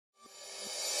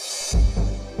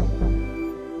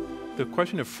the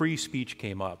question of free speech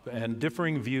came up, and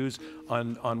differing views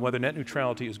on whether net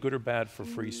neutrality is good or bad for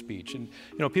free speech. And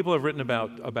people have written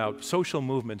about social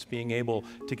movements being able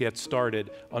to get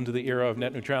started under the era of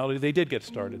net neutrality. They did get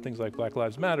started, things like Black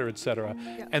Lives Matter, et cetera.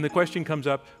 Yeah. And the question comes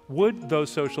up, would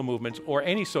those social movements, or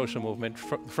any social movement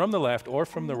from the left or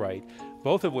from the right,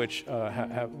 both of which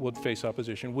would face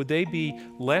opposition, would they be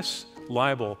less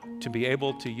liable to be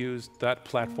able to use that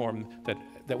platform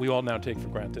that we all now take for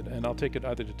granted? And I'll take it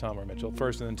either to Tom or Mitchell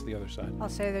first and then to the other side. I'll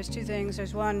say there's two things.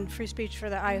 There's one, free speech for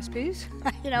the ISPs,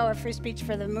 or free speech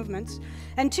for the movements.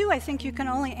 And two, I think you can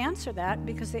only answer that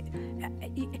because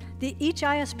each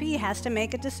ISP has to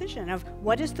make a decision of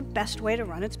what is the best way to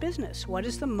run its business? What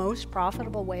is the most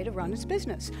profitable way to run its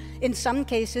business? In some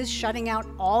cases, shutting out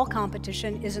all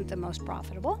competition isn't the most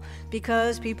profitable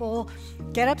because people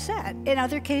get upset. In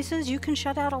other cases, you can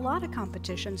shut out a lot of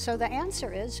competition. So the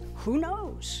answer is, who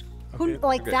knows?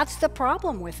 Okay. That's the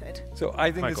problem with it. So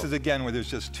I think Michael. This is, again, where there's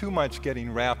just too much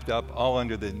getting wrapped up all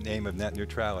under the name of net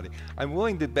neutrality. I'm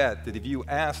willing to bet that if you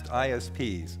asked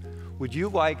ISPs, would you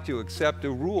like to accept a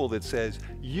rule that says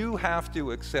you have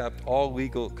to accept all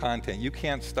legal content? You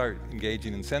can't start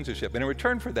engaging in censorship. And in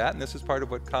return for that, and this is part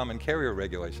of what common carrier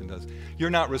regulation does,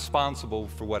 you're not responsible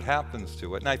for what happens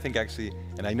to it. And I think actually,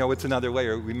 and I know it's another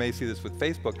layer, we may see this with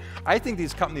Facebook, I think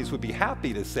these companies would be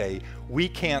happy to say, we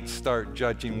can't start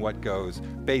judging what goes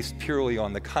based purely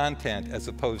on the content as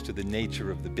opposed to the nature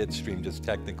of the bit stream, just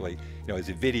technically, as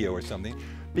a video or something.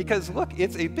 Because look,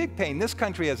 it's a big pain. This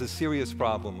country has a serious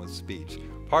problem with speech.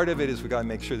 Part of it is we've got to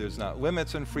make sure there's not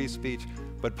limits on free speech,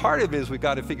 but part of it is we've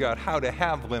got to figure out how to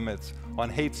have limits on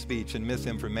hate speech and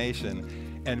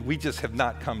misinformation, and we just have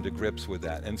not come to grips with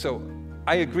that. And so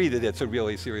I agree that it's a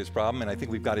really serious problem, and I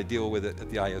think we've got to deal with it at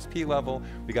the ISP level,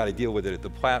 we've got to deal with it at the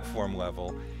platform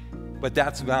level, but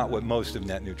that's not what most of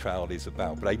net neutrality is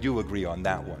about. But I do agree on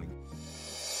that one.